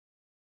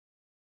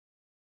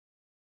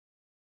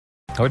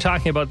We're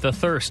talking about the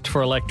thirst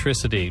for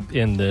electricity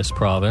in this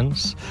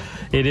province.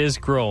 It is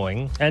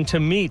growing, and to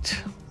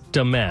meet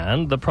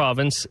demand, the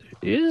province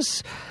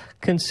is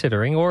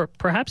considering, or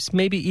perhaps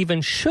maybe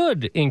even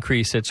should,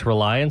 increase its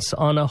reliance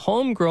on a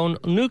homegrown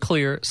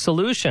nuclear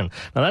solution.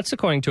 Now, that's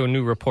according to a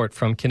new report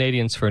from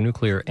Canadians for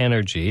Nuclear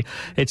Energy.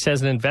 It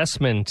says an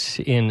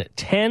investment in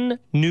 10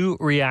 new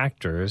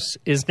reactors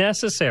is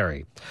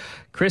necessary.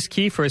 Chris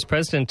Keefer is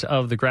president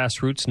of the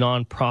grassroots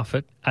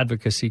nonprofit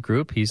advocacy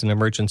group. He's an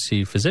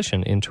emergency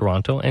physician in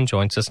Toronto and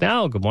joins us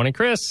now. Good morning,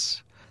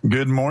 Chris.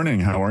 Good morning.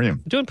 How are you?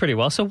 Doing pretty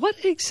well. So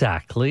what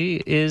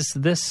exactly is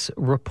this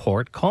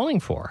report calling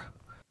for?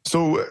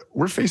 So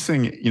we're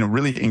facing,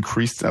 really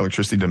increased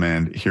electricity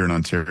demand here in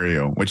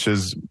Ontario, which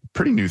is a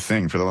pretty new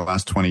thing. For the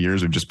last 20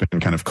 years, we've just been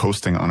kind of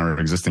coasting on our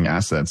existing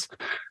assets.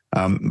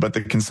 But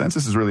the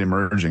consensus is really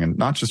emerging, and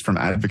not just from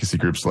advocacy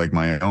groups like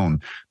my own,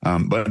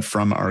 but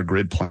from our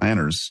grid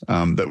planners,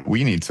 that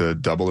we need to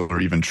double or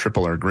even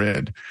triple our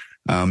grid.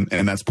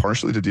 And that's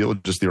partially to deal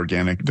with just the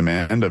organic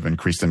demand of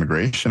increased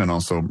immigration and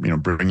also,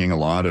 bringing a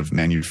lot of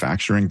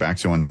manufacturing back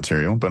to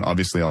Ontario, but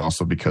obviously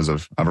also because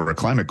of our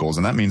climate goals.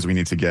 And that means we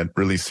need to get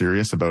really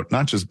serious about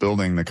not just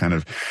building the kind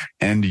of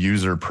end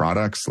user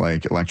products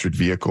like electric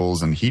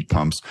vehicles and heat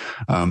pumps,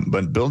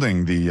 but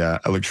building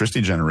the electricity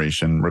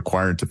generation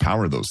required to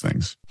power those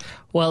things.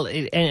 Well,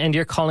 and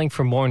you're calling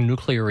for more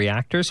nuclear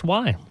reactors.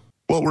 Why?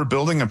 Well, we're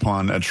building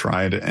upon a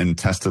tried and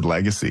tested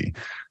legacy.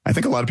 I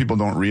think a lot of people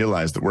don't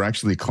realize that we're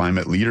actually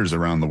climate leaders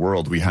around the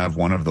world. We have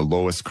one of the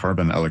lowest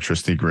carbon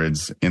electricity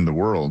grids in the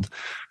world.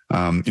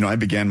 I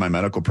began my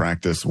medical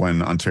practice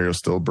when Ontario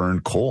still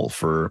burned coal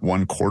for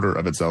 1/4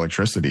 of its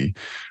electricity.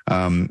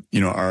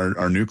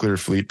 Our nuclear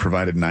fleet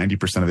provided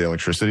 90% of the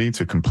electricity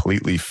to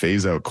completely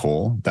phase out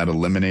coal. That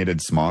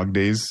eliminated smog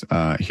days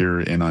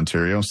here in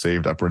Ontario,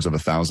 saved upwards of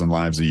 1,000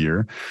 lives a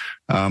year.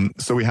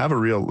 So we have a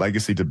real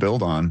legacy to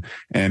build on.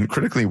 And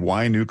critically,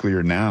 why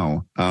nuclear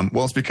now?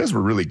 Well, it's because we're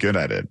really good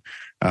at it.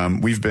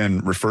 We've been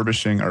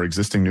refurbishing our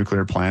existing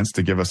nuclear plants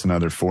to give us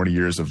another 40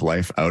 years of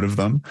life out of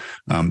them.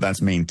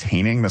 That's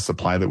maintaining the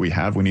supply that we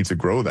have. We need to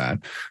grow that.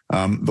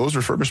 Those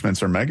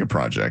refurbishments are mega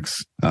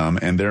projects,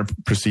 and they're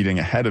proceeding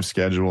ahead of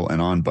schedule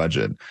and on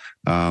budget.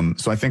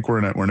 So I think we're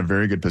in a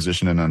very good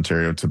position in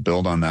Ontario to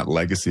build on that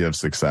legacy of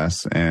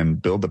success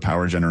and build the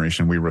power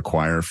generation we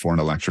require for an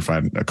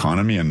electrified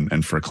economy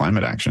and for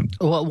climate action.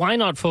 Well, why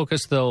not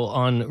focus, though,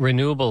 on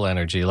renewable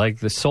energy like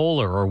the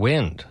solar or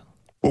wind?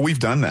 Well, we've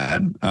done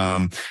that,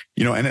 and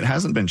it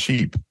hasn't been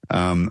cheap.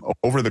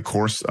 Over the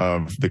course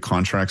of the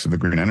contracts of the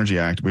Green Energy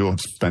Act, we will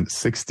have spent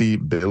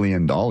 $60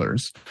 billion,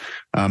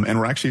 and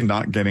we're actually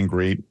not getting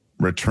great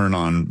return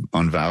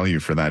on value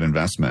for that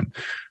investment.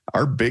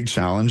 Our big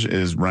challenge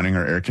is running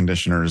our air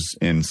conditioners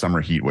in summer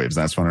heat waves.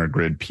 That's when our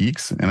grid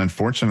peaks. And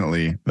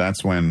unfortunately,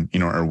 that's when,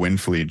 our wind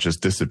fleet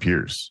just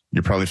disappears.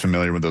 You're probably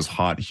familiar with those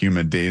hot,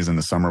 humid days in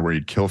the summer where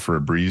you'd kill for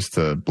a breeze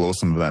to blow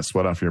some of that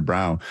sweat off your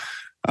brow.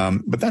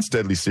 But that's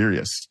deadly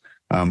serious,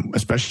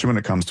 especially when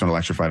it comes to an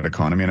electrified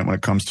economy and when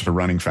it comes to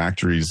running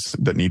factories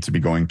that need to be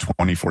going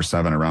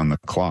 24/7 around the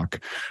clock.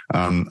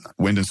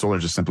 Wind and solar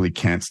just simply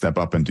can't step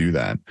up and do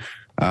that.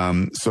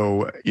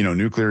 So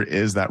nuclear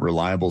is that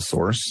reliable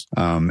source,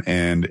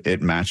 and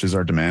it matches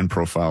our demand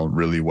profile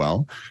really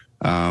well.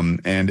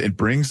 And it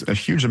brings a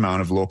huge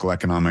amount of local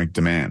economic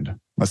demand.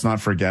 Let's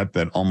not forget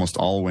that almost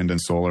all wind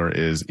and solar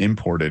is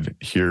imported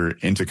here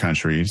into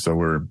country. So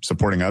we're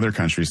supporting other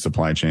countries'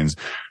 supply chains.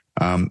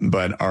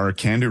 But our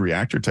CANDU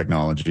reactor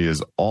technology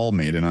is all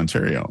made in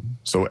Ontario.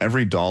 So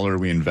every dollar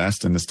we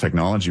invest in this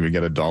technology, we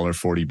get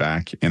 $1.40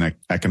 back in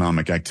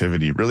economic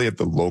activity, really at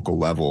the local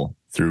level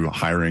through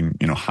hiring,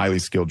 highly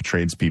skilled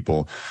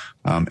tradespeople,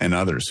 and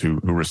others who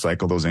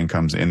recycle those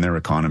incomes in their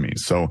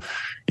economies. So,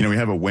 we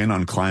have a win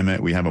on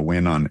climate, we have a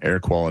win on air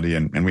quality,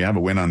 and we have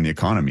a win on the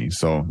economy.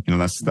 So,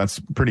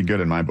 that's pretty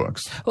good in my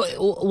books.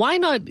 Why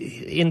not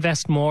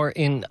invest more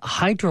in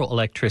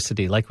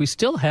hydroelectricity? Like, we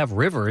still have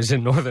rivers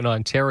in northern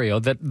Ontario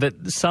that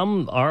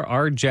some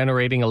are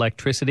generating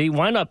electricity.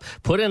 Why not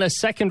put in a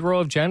second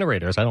row of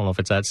generators? I don't know if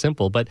it's that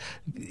simple, but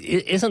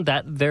isn't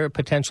that their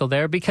potential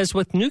there? Because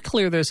with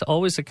nuclear, there's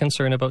always a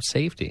concern about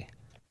safety.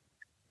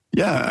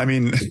 Yeah, I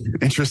mean,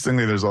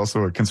 interestingly, there's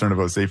also a concern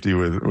about safety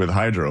with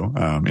hydro.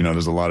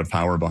 There's a lot of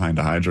power behind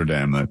a hydro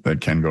dam that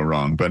can go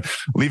wrong. But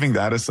leaving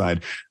that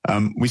aside,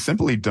 we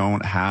simply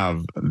don't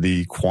have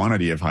the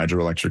quantity of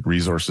hydroelectric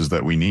resources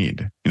that we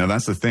need.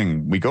 That's the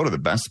thing. We go to the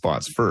best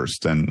spots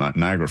first, and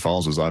Niagara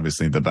Falls is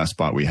obviously the best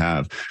spot we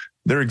have.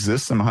 There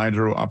exists some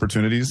hydro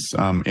opportunities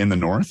in the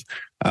north,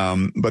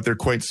 but they're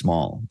quite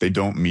small. They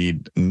don't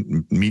meet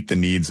the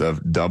needs of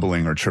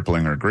doubling or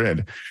tripling our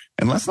grid.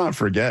 And let's not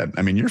forget,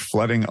 you're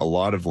flooding a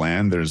lot of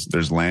land.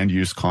 There's land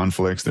use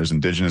conflicts. There's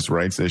indigenous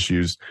rights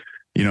issues.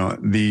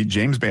 The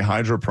James Bay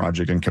Hydro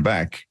Project in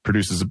Quebec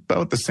produces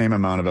about the same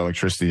amount of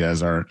electricity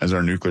as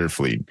our nuclear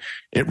fleet.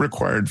 It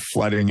required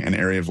flooding an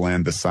area of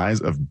land the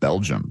size of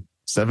Belgium,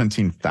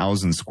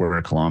 17,000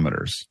 square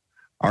kilometers.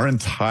 Our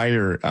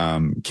entire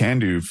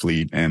CANDU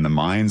fleet and the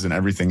mines and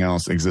everything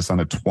else exists on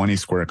a 20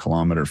 square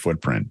kilometer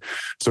footprint.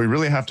 So we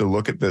really have to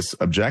look at this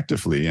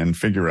objectively and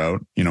figure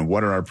out,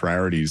 what are our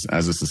priorities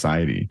as a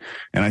society?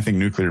 And I think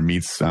nuclear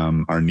meets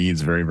our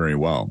needs very, very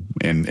well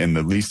in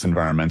the least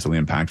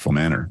environmentally impactful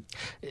manner.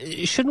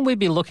 Shouldn't we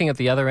be looking at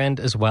the other end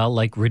as well,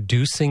 like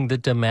reducing the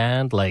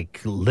demand, like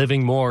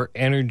living more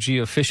energy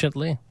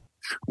efficiently?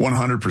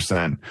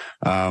 100%.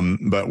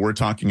 But we're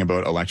talking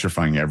about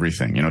electrifying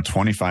everything.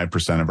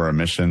 25% of our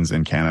emissions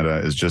in Canada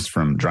is just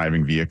from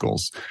driving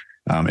vehicles.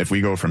 If we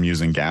go from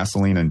using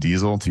gasoline and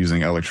diesel to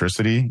using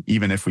electricity,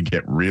 even if we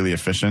get really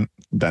efficient,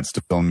 that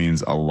still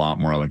means a lot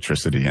more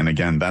electricity. And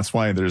again, that's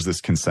why there's this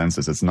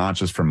consensus. It's not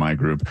just from my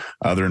group,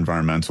 other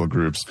environmental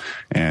groups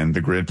and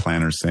the grid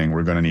planners saying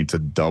we're going to need to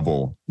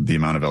double the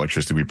amount of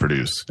electricity we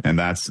produce. And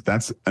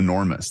that's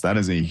enormous. That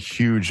is a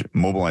huge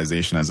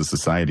mobilization as a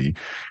society.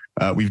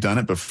 We've done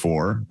it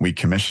before. We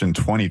commissioned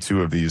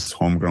 22 of these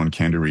homegrown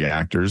CANDU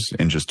reactors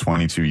in just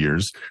 22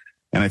 years.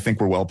 And I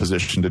think we're well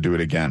positioned to do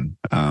it again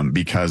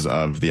because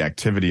of the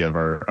activity of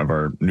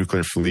our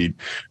nuclear fleet,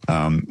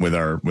 with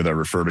our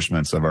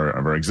refurbishments of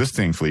our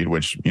existing fleet,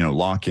 which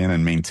lock in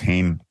and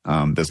maintain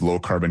this low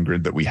carbon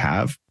grid that we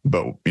have.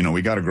 But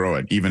we got to grow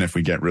it, even if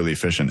we get really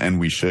efficient, and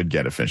we should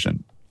get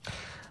efficient.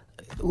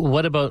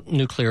 What about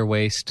nuclear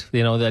waste?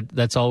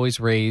 That's always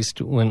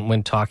raised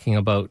when talking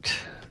about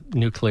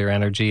nuclear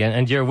energy,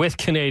 and you're with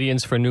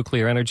Canadians for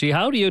Nuclear Energy.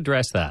 How do you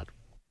address that?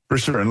 For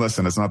sure. And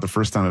listen, it's not the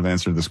first time I've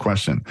answered this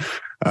question.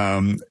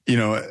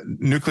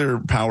 Nuclear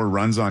power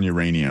runs on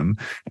uranium,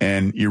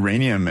 and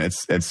uranium,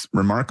 it's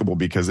remarkable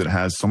because it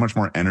has so much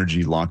more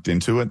energy locked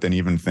into it than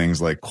even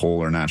things like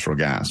coal or natural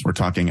gas. We're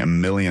talking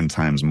 1 million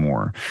times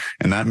more.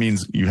 And that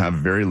means you have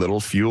very little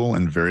fuel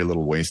and very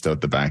little waste out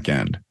the back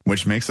end,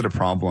 which makes it a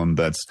problem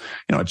that's,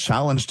 a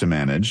challenge to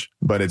manage,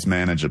 but it's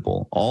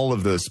manageable. All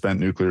of the spent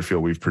nuclear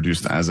fuel we've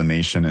produced as a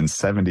nation in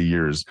 70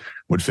 years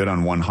would fit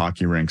on one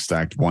hockey rink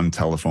stacked one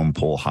telephone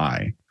pole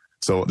high.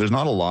 So there's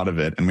not a lot of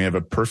it, and we have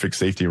a perfect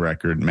safety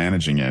record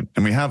managing it.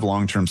 And we have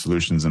long-term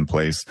solutions in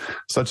place,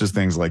 such as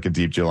things like a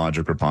deep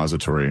geologic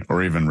repository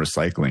or even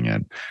recycling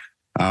it.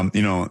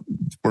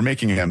 We're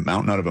making a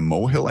mountain out of a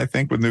molehill, I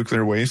think, with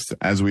nuclear waste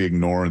as we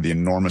ignore the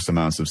enormous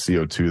amounts of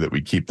CO2 that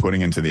we keep putting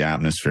into the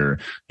atmosphere,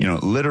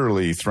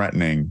 literally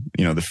threatening,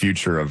 the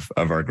future of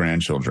our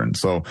grandchildren.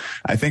 So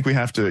I think we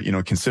have to,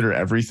 consider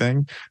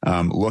everything,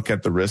 look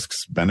at the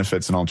risks,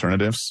 benefits, and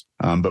alternatives.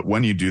 But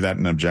when you do that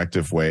in an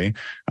objective way,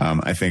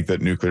 I think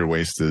that nuclear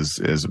waste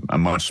is a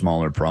much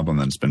smaller problem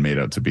than it's been made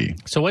out to be.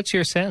 So what's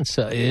your sense?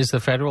 Is the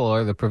federal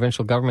or the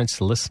provincial governments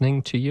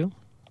listening to you?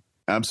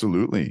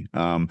 Absolutely.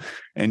 And,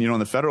 on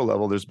the federal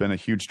level, there's been a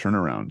huge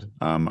turnaround.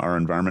 Our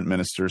environment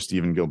minister,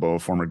 Stephen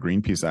Guilbeault, former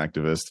Greenpeace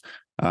activist,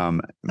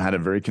 had a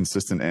very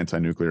consistent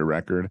anti-nuclear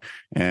record.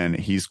 And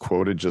he's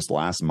quoted just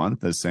last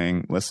month as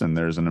saying, listen,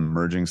 there's an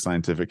emerging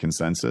scientific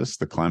consensus.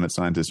 The climate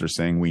scientists are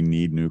saying we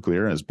need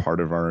nuclear as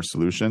part of our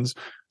solutions.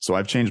 So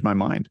I've changed my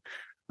mind.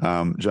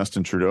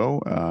 Justin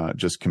Trudeau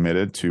just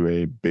committed to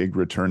a big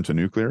return to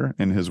nuclear,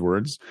 in his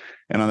words.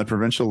 And on the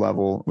provincial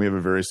level, we have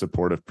a very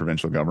supportive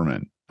provincial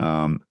government.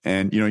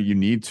 And you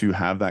need to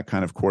have that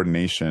kind of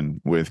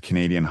coordination with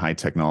Canadian high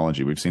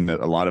technology. We've seen that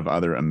a lot of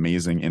other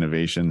amazing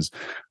innovations,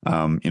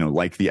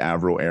 like the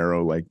Avro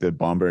Aero, like the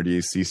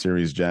Bombardier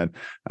C-Series jet,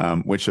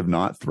 which have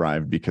not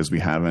thrived because we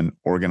haven't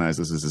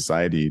organized as a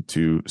society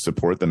to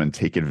support them and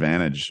take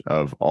advantage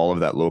of all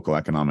of that local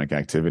economic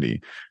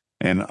activity.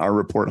 And our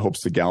report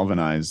hopes to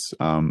galvanize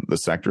the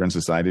sector and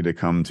society to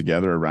come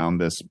together around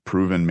this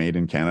proven made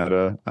in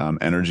Canada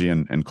energy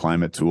and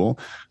climate tool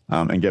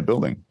and get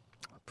building.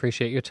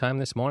 Appreciate your time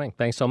this morning.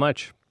 Thanks so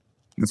much.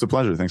 It's a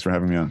pleasure. Thanks for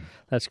having me on.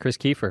 That's Chris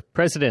Keefer,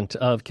 president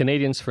of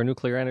Canadians for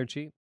Nuclear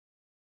Energy.